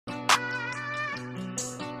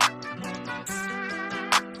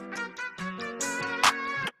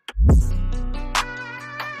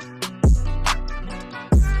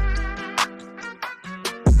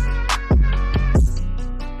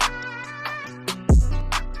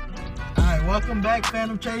Welcome back,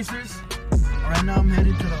 Phantom Chasers. Right now I'm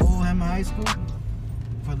headed to the old Hammond High School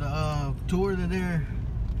for the tour that they're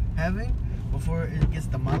having before it gets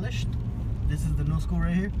demolished. This is the new school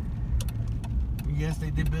right here. Yes, they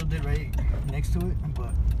did build it right next to it,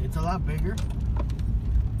 but it's a lot bigger.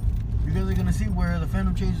 You guys are gonna see where the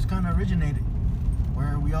Phantom Chasers kind of originated,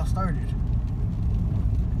 where we all started.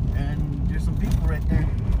 And there's some people right there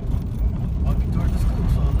walking towards the school.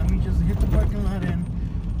 So let me just hit the parking lot and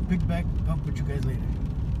pick back up with you guys later.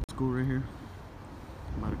 School right here.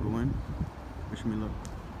 I'm about to go in. Wish me luck.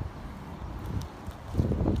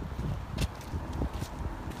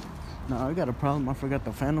 Now I got a problem. I forgot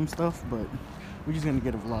the Phantom stuff, but we're just gonna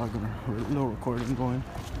get a vlog or a little recording going.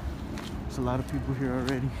 There's a lot of people here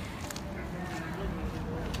already.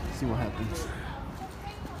 See what happens.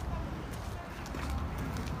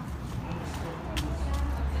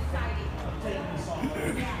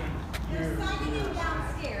 You're signing in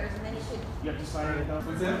downstairs, and then you should. You have to sign it down.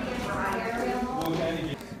 What's that?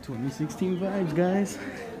 2016 vibes, guys.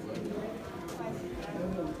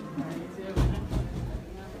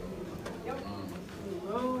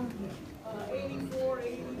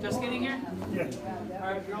 Just getting here? Yeah. All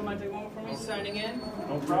right, if you don't mind taking one for me, signing in.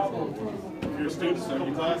 No problem. If you're a student, so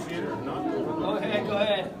you class here or not? Go ahead, go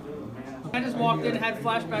ahead. I just walked in, had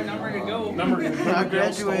flashback, I'm ready to go. I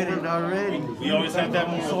graduated already. We always have that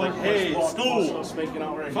moment like, hey, school.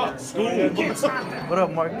 Fuck, school. What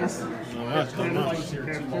up, Marcus? That's going on.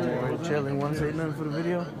 We're chilling. Want to say nothing for the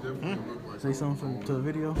video? Say something to the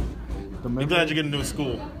video? I'm glad you're getting a new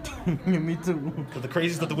school. Me too. Because the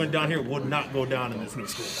crazy stuff that went down here would not go down in this new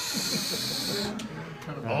school.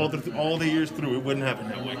 all the years through, it wouldn't happen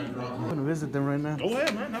that way. I'm gonna visit them right now. Go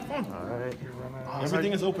ahead, man. Have fun. All right.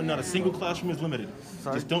 Everything is open. Not a single classroom is limited.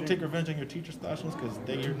 Just don't take revenge on your teachers' classrooms because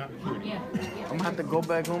they're not here anymore. I'm gonna have to go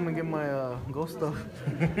back home and get my ghost stuff.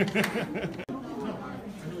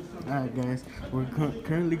 Alright, guys. We're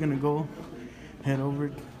currently gonna go head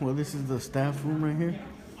over. Well, this is the staff room right here.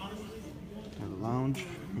 The lounge.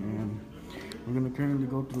 And we're gonna currently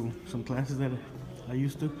go through some classes that I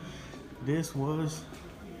used to. This was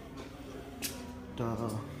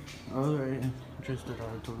the other interested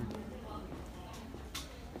auditory.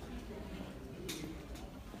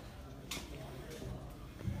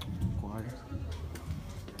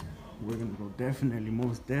 We're gonna go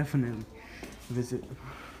most definitely visit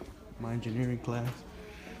my engineering class.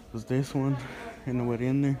 It was this one, and we're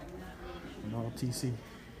in there, and all TC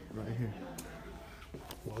right here.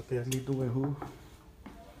 Walk lead way who?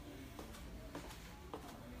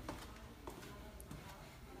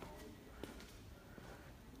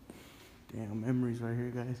 Damn memories right here,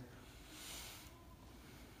 guys.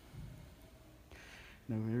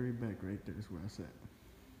 The very back right there is where I sat.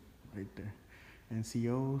 Right there.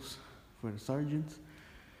 NCOs for the sergeants.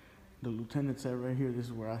 The lieutenant sat right here. This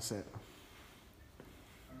is where I sat.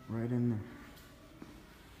 Right in there.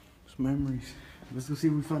 It's memories. Let's go see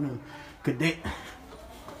if we find a cadet.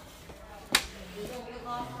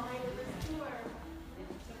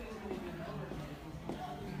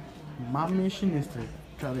 My mission is to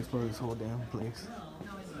try to explore this whole damn place.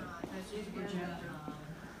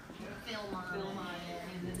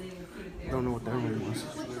 Don't know what that room was.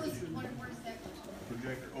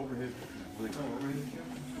 Projector overhead. Will they come overhead?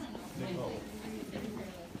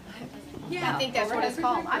 Yeah, I think that's what it's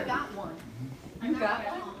called. I've got one. You got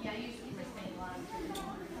one? Yeah,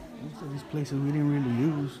 Most of these places we didn't really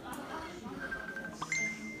use.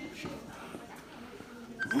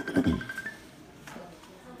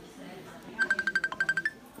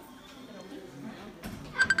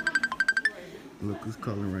 Look who's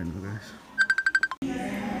calling right now, guys.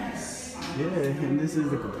 Yeah, and this is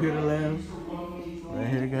the computer lab. Right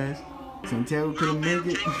here, guys. Santiago couldn't make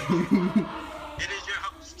it. It is your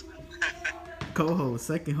host. Co-host,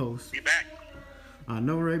 second host. Be back. I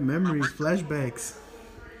know, right? Memories, flashbacks.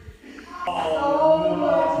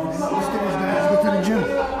 Let's do this, guys. Go to the gym.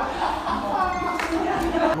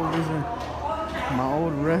 Go visit my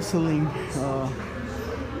old wrestling.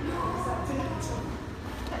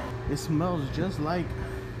 It smells just like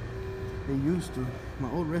it used to. My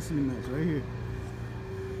old wrestling mats right here.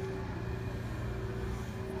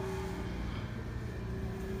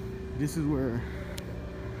 This is where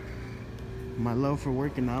my love for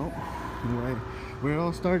working out, right, where it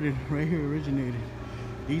all started, right here originated.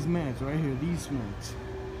 These mats right here, these mats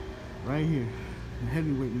right here, the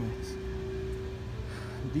heavyweight mats.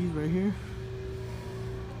 These right here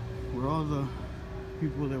were all the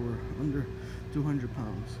people that were under 200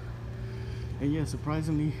 pounds. And yeah,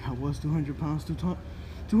 surprisingly, I was 200 pounds,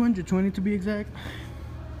 220 to be exact.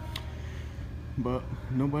 But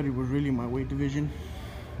nobody was really in my weight division.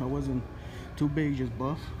 I wasn't too big, just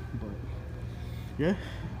buff. But yeah,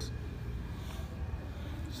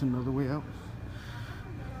 it's another way out.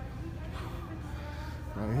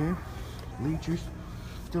 Right here, bleachers.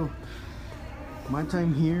 Still, my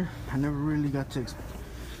time here, I never really got to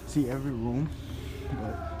see every room,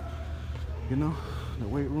 but you know, the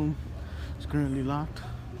weight room is currently locked.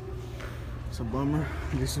 It's a bummer.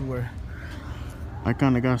 This is where I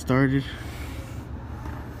kind of got started.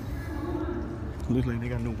 Looks like they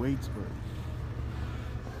got no weights, but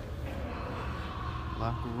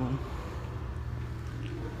locker room.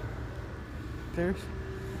 Stairs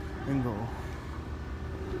and go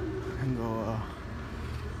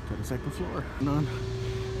to the second floor.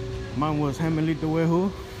 Mine was Hammond High.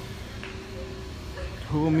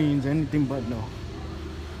 Who means anything but no.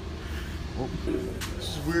 Oh.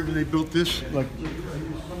 This is weird when they built this. Like,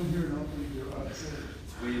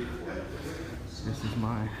 this is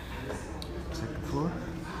my second floor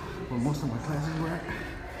where most of my classes were at.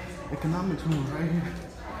 Economics room was right here.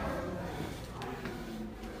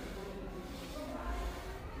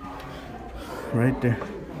 Right there.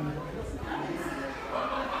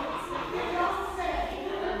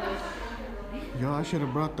 Yo, I should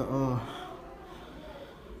have brought the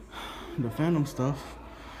Phantom stuff,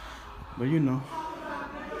 but you know,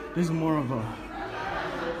 this is more of a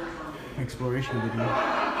exploration video.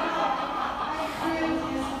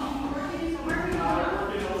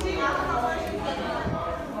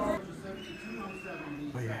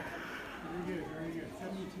 But yeah,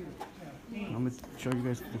 I'm gonna show you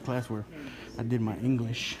guys the class where I did my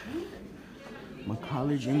English, my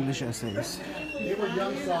college English essays.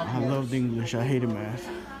 I loved English. I hated math.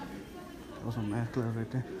 That was a math class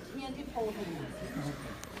right there.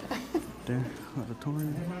 There,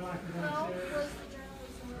 auditorium.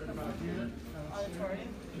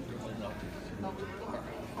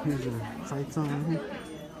 Here's the sights on here.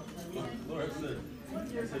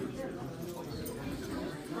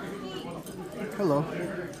 Hello.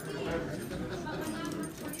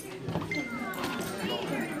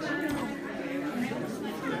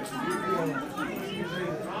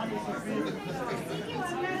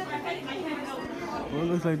 Well, it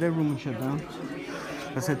looks like that room is shut down.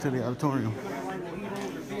 Let's head to the auditorium.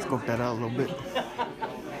 Scope that out a little bit.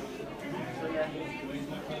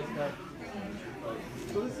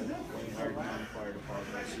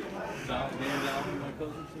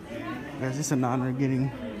 Guys, it's an honor getting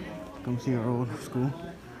to come see our old school.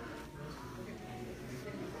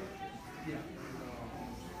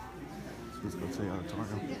 Let's go to the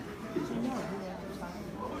auditorium.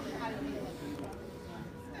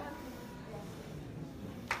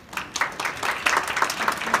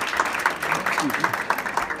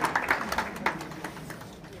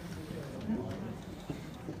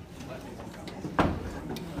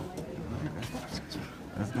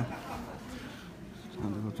 Let's go.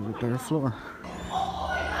 Time to go to the third floor.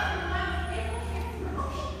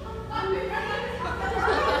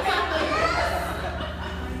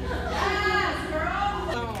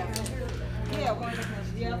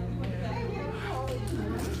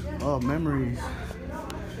 Oh, memories.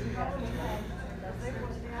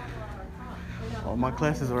 All my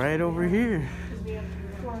classes are right over here.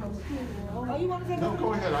 no,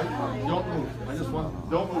 go ahead. Don't move. I just want,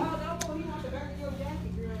 don't move.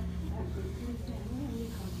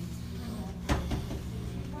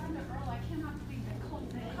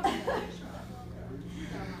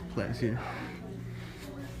 Class here.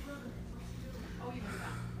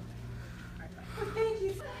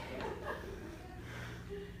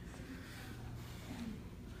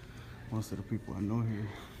 Most of the people I know here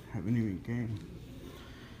haven't even came.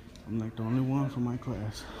 I'm like the only one from my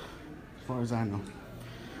class, as far as I know.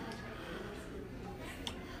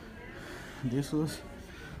 This was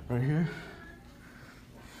right here.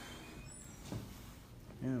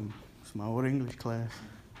 Yeah, it's my old English class.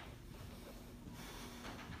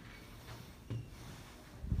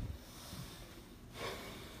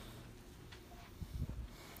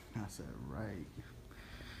 I said, right.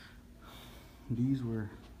 These were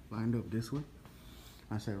lined up this way.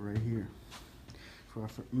 I sat right here. Before I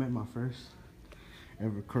met my first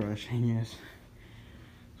ever crush, and yes,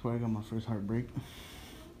 that's where I got my first heartbreak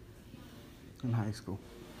in high school.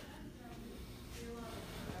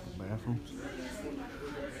 Bathrooms.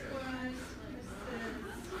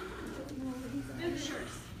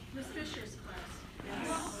 Miss Fisher's class.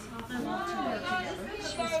 Yes.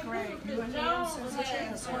 She's great. You and Susie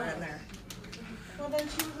Chance were in there. Well, then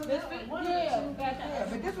she was in that one. Yeah, back there.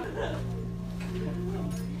 But this was...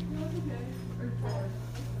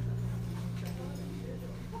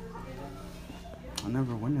 I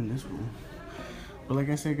never went in this room. But like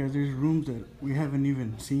I said, guys, there's rooms that we haven't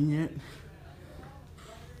even seen yet.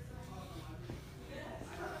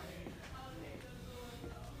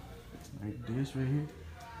 this right here.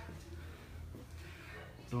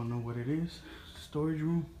 Don't know what it is. Storage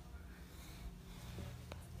room.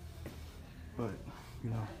 But, you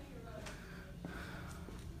know,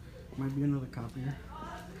 might be another copier.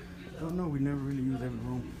 Don't know, we never really use every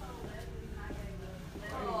room.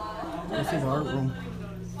 This is art room.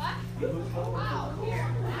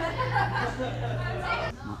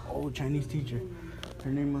 My old Chinese teacher.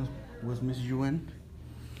 Her name was Miss Yuan.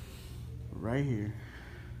 Right here.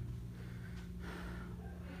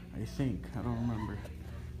 I think. I don't remember.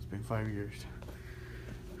 It's been 5 years.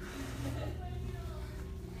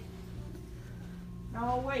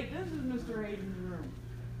 No, wait, this is Mr. Hayden's room.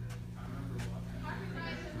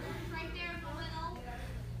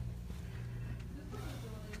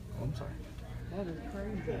 Oh, I'm sorry. That is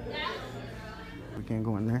crazy. We can't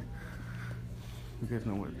go in there. You guys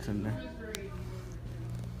know what's in there.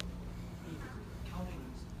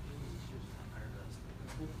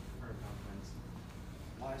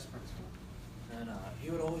 Vice principal. And he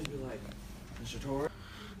would always be like, Mr. Torres.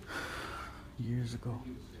 Years ago.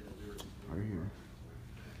 Right here.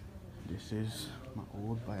 This is my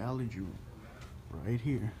old biology room. Right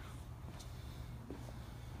here.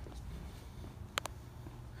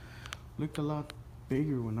 Looked a lot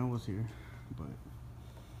bigger when I was here, but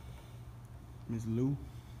Miss Lou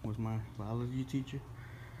was my biology teacher.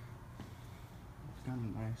 It's kind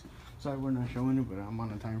of nice. Sorry we're not showing it, but I'm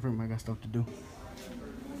on a time frame. I got stuff to do.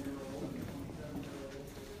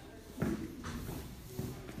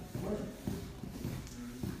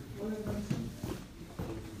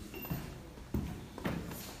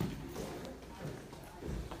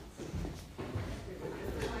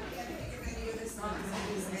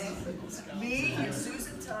 Me and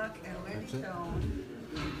Susan Tuck and Wendy Stone.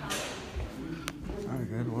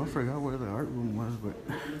 Alright guys, well I forgot where the art room was, but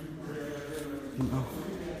you know,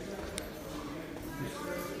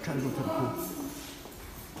 try to go to the pool.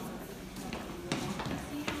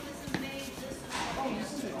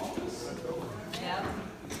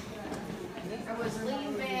 I was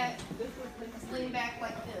leaning back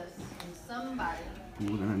like this, and somebody.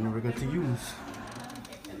 Pool that I never got to use.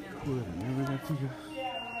 Pool that I never got to use.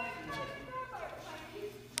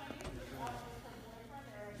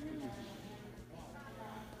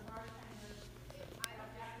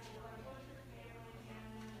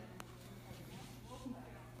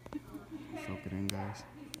 Soak it in, guys.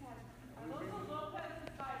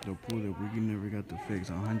 The pool that we never got to fix,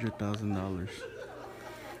 $100,000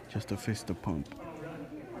 just to fix the pump.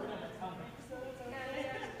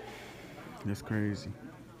 That's crazy.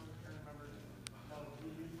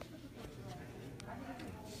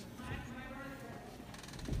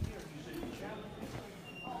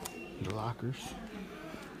 The lockers.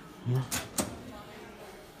 Yeah.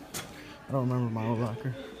 I don't remember my old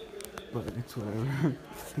locker, but it's whatever. I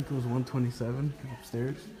think it was 127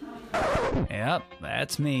 upstairs. Yep,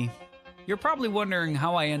 that's me. You're probably wondering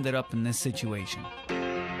how I ended up in this situation. But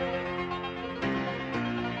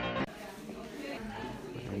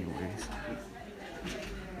anyways.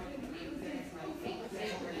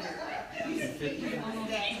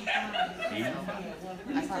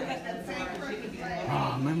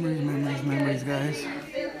 Oh, memories, guys. This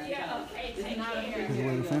is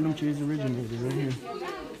where the Phantom cheese originated, right here.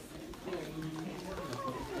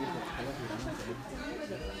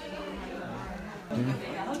 Yeah.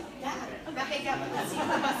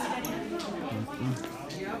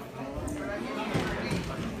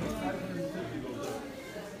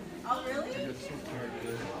 Oh, really?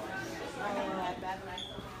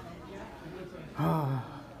 A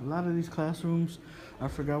lot of these classrooms, I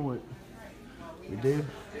forgot what we did.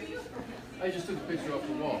 I just took a picture off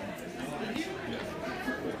the wall.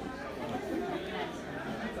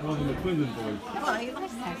 Oh, the Clinton boys. Well, he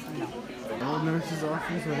looks nice enough. Old nurse's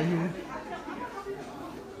office right here.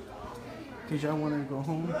 In case y'all want to go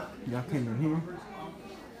home, y'all came in here.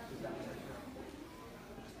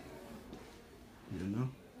 You know?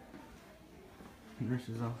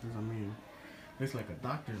 Nurse's office, I mean, it's like a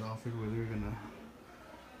doctor's office where they're gonna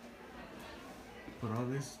put all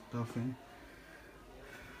this stuff in.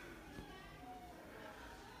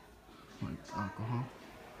 Like alcohol.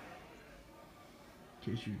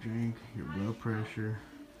 In case you drink, your blood pressure,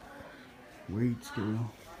 weight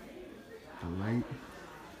scale, the light.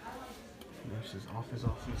 Nurse's office.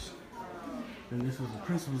 Then this was the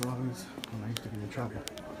principal's office when I used to get in trouble.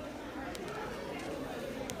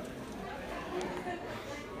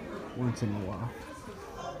 Once in a while.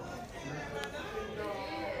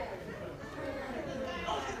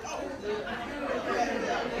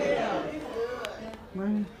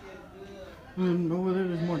 Man, over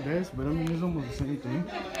there's more desks, but I mean it's almost the same thing.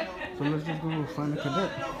 So let's just go find a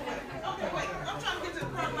cadet.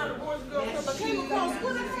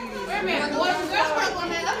 a minute. Boys and girls club on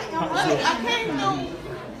that. I can't know.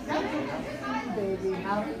 Baby,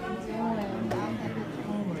 how you doing?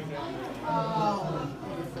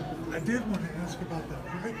 I did want to ask about that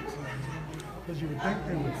private class, because you would think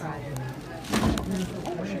they would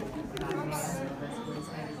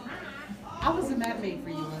I wasn't that made for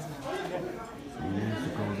you, wasn't I? Years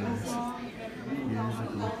ago, guys. Years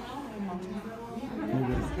ago.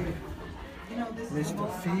 Mr.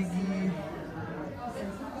 Figgy.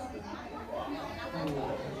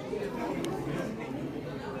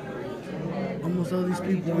 Almost all these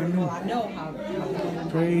people I know. I know how.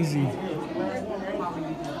 Crazy.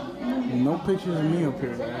 No pictures of me up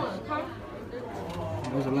here, guys.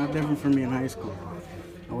 It was a lot different for me in high school.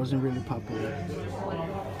 I wasn't really popular.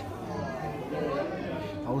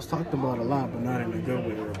 I was talked about a lot, but not in a good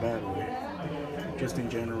way or a bad way. Just in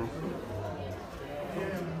general.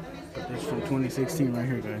 But this is from 2016 right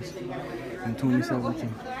here, guys. And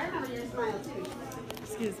 2017.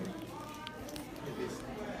 Excuse me.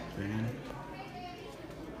 Damn.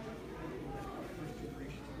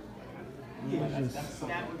 Let's just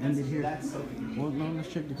end it here. Well, no, let's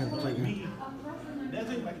check the calculator. That's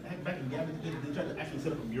it. Back in Gavin, they tried to actually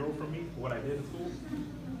set up a mural for me for what I did in school.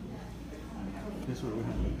 This is where we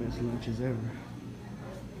have the best lunches ever.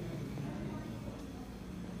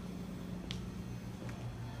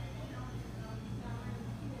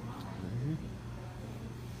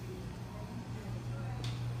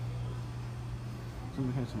 So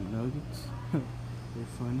we had some nuggets.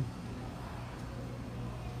 They're funny.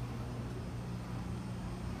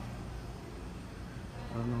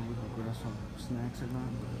 I don't know if we can grab some snacks or not,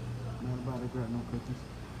 but not about to grab no cookies.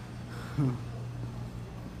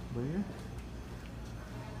 But yeah,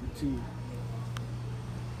 let's see.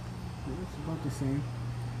 Yeah, it's about the same.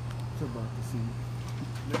 It's about the same.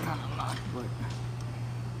 They're kind of locked, but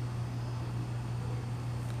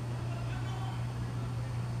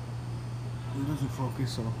it doesn't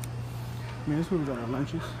focus, so yeah, that's where we got our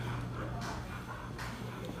lunches.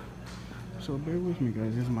 So bear with me,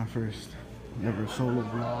 guys. This is my first ever solo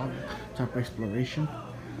vlog type exploration.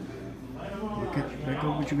 I'll catch back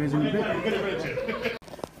up with you guys in a bit.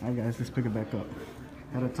 Alright guys, let's pick it back up.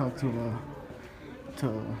 Had to talk to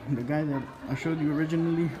the guy that I showed you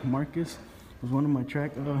originally. Marcus was one of my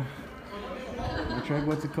track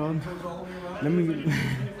what's it called?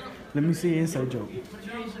 Let me see an inside joke.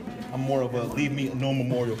 I'm more of a leave me no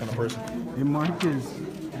memorial kind of person. Hey Marcus,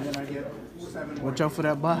 watch out for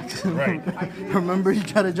that box. Right. Remember you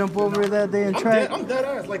tried to jump over it that day and try? I'm dead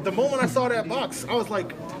ass. Like the moment I saw that box, I was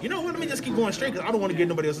like, you know what? Let me just keep going straight because I don't want to get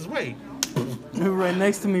nobody else's way. Right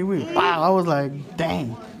next to me, wow! I was like,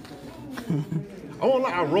 dang. I won't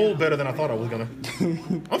lie, I rolled better than I thought I was gonna.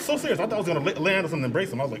 I'm so serious. I thought I was gonna land on and embrace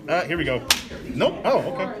him. I was like, here we go. Nope.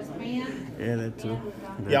 Oh, okay. Yeah, that too.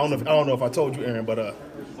 Yeah, I don't know if I told you, Aaron, but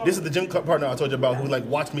this is the gym club partner I told you about who like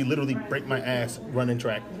watched me literally break my ass running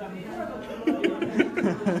track. If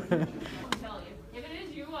it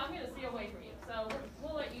is you, I'm going to stay away from you. So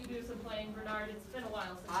we'll let you do some playing, Bernard. It's been a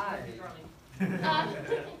while since you've been drumming.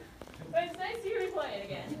 But it's nice to hear you playing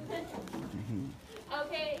again.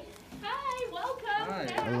 Okay. Hi, welcome. Hi.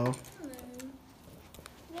 Hello.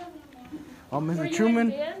 Oh, Were Mr. you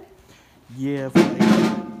Truman? in the band? Yeah, for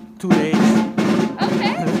like 2 days.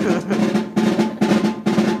 Okay.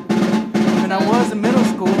 And I was in middle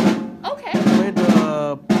school. Okay. I played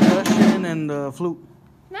the percussion and the flute.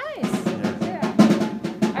 Nice.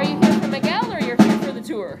 Yeah. Are you here for Miguel or you're here for the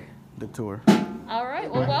tour? The tour. All right.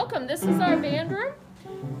 Well, welcome. This is our band room.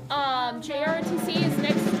 JRTC is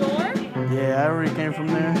next door. Yeah, I already came from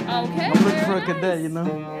there. Okay. I'm looking for a cadet, you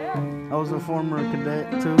know. I was a former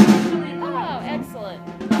cadet too. Oh, excellent.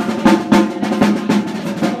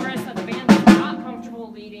 Chorus of the band is not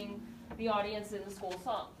comfortable leading the audience in the school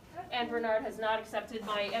song. And Bernard has not accepted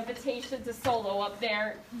my invitation to solo up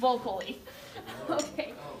there vocally.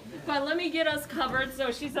 Okay. But let me get us covered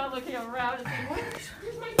so she's not looking around and saying,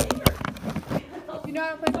 where's my finger? You know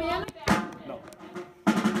how to play piano? No.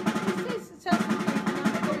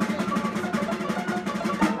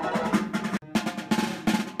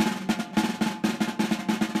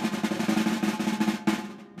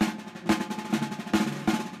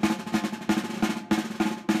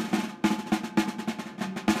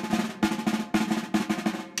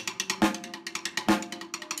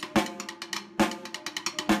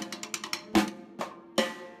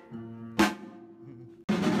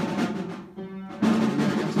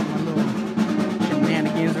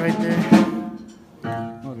 Right there.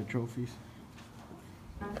 Oh, the trophies.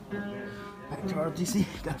 Back to RTC.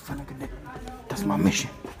 Gotta find a cadet. That's my mission.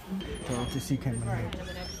 To RTC camera.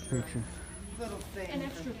 Picture. An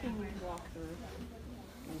extra thing we walk through.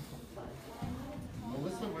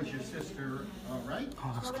 Melissa was your sister, right?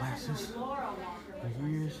 All those classes. For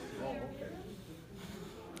years.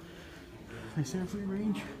 They said free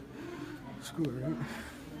range. Screw it, right?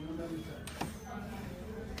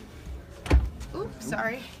 Oops,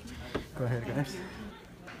 sorry. Go ahead, guys.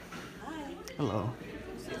 Hi. Hello.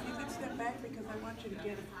 See if you could step back because I want you to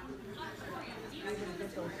get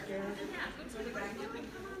those stairs.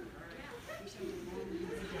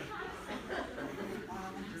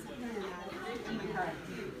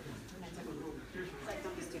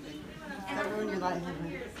 That ruined your life.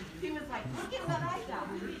 He was like, look at what I got.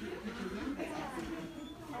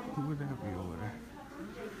 Who would that be over there?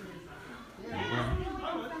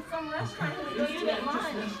 Some restaurant to go to get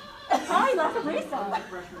lunch. Hi, lots of Freestyle.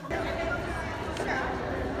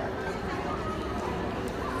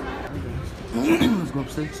 Let's go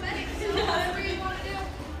upstairs. Whatever you want to do.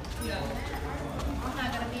 I'm not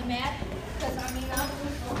going to be mad because I mean, I'm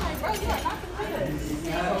bro, you are not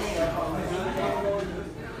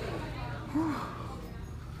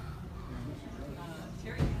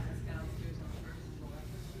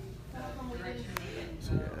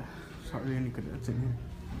So yeah, there's hardly any cadets in here.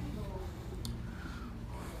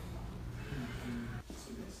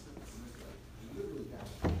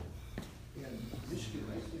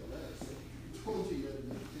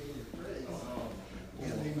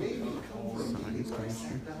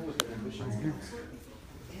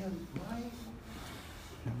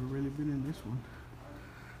 Never really been in this one,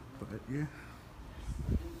 but yeah.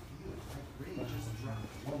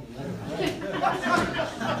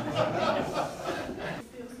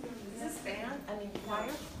 Is this band? I mean,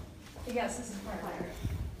 choir? Yes, this is choir.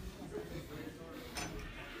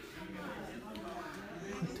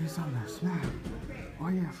 Put this on the snap. Oh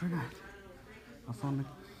yeah, I forgot. I found the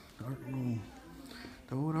art room.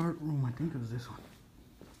 The old art room, I think it was this one.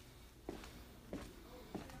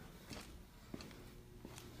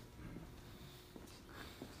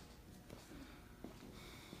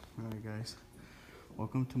 Alright guys,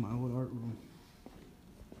 welcome to my old art room.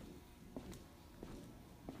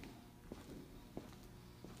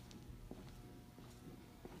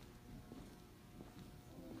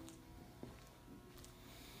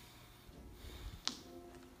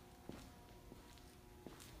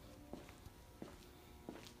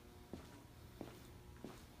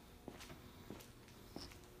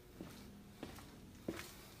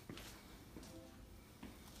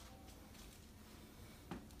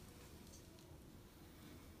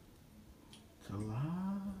 A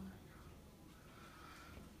lot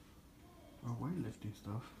of weightlifting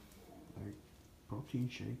stuff, like protein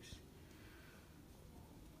shakes,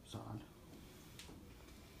 sod.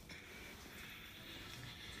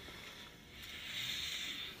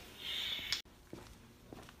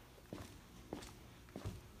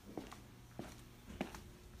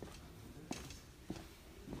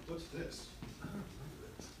 What's this?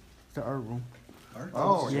 It's the art room. Art?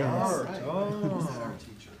 Oh, yeah. Art. Right. Oh. Who's that art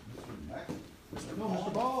teacher? Mr. Ball.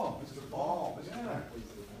 Mr. Ball. Mr. Ball. Mr. Ball.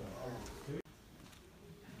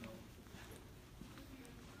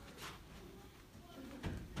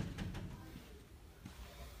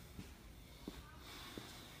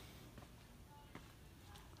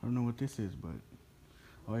 I don't know what this is, but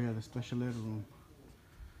oh yeah, the special ed room.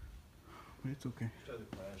 But it's okay. Other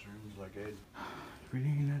classrooms like Ed. Really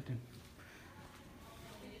ain't nothing.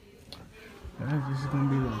 Guys, this is gonna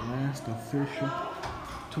be the last official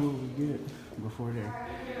tour we get before they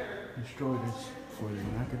destroy this, before they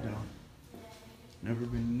knock it down. Never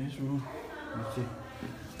been in this room. Let's see.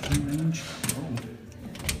 Range.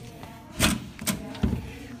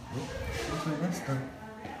 Oh, looks like that's the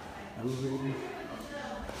elevator.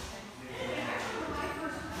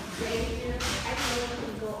 I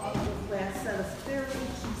can go up the last set of stairs.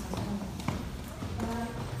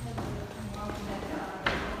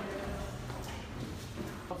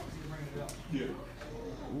 Yeah.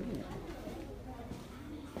 Ooh.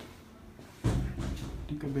 I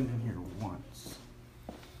think I've been in here once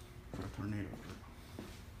for a tornado trip.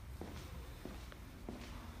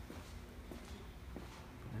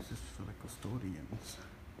 This is for the custodians.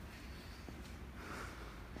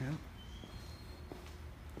 Yeah.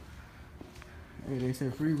 Hey, they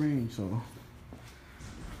said free range, so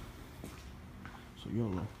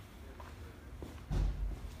YOLO.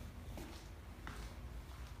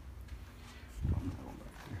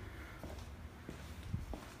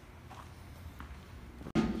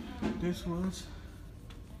 This was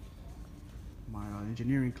my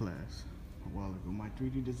engineering class a while ago, my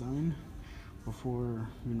 3D design before,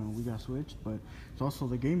 you know, we got switched, but it's also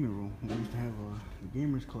the gaming room. We used to have a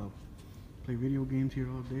gamers club, play video games here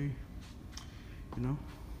all day, you know.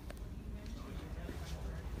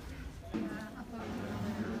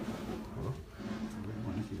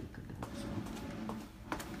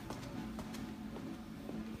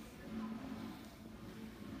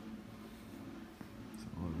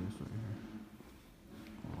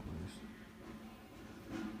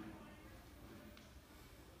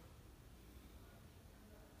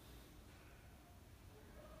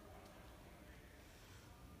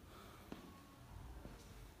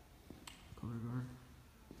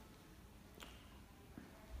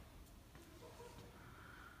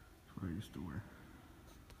 used to wear.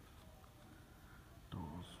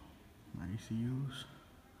 Those, my ACUs.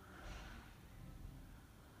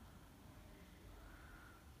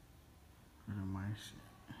 These are my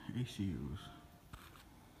ACUs.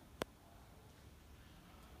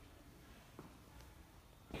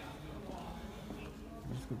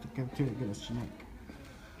 Let's go to the cafeteria, get a snack.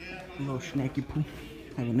 A little snacky poo.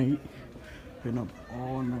 Haven't ate. Been up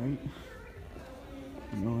all night.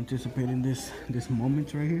 You know, anticipating this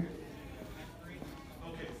moment right here.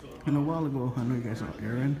 And a while ago, I know you guys saw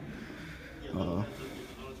Aaron.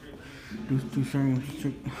 Due to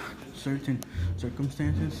certain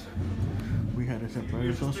circumstances, we had to separate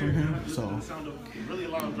ourselves from him. So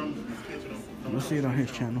you'll see it on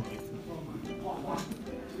his channel.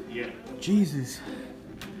 Jesus.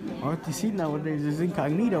 RTC nowadays is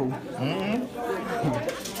incognito.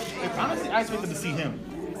 Honestly, I expected to see him.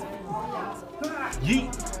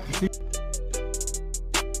 Yeet.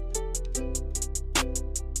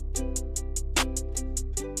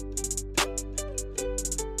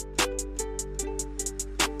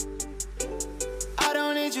 I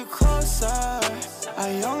don't need you closer.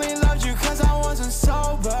 I only loved you cause I wasn't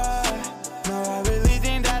sober.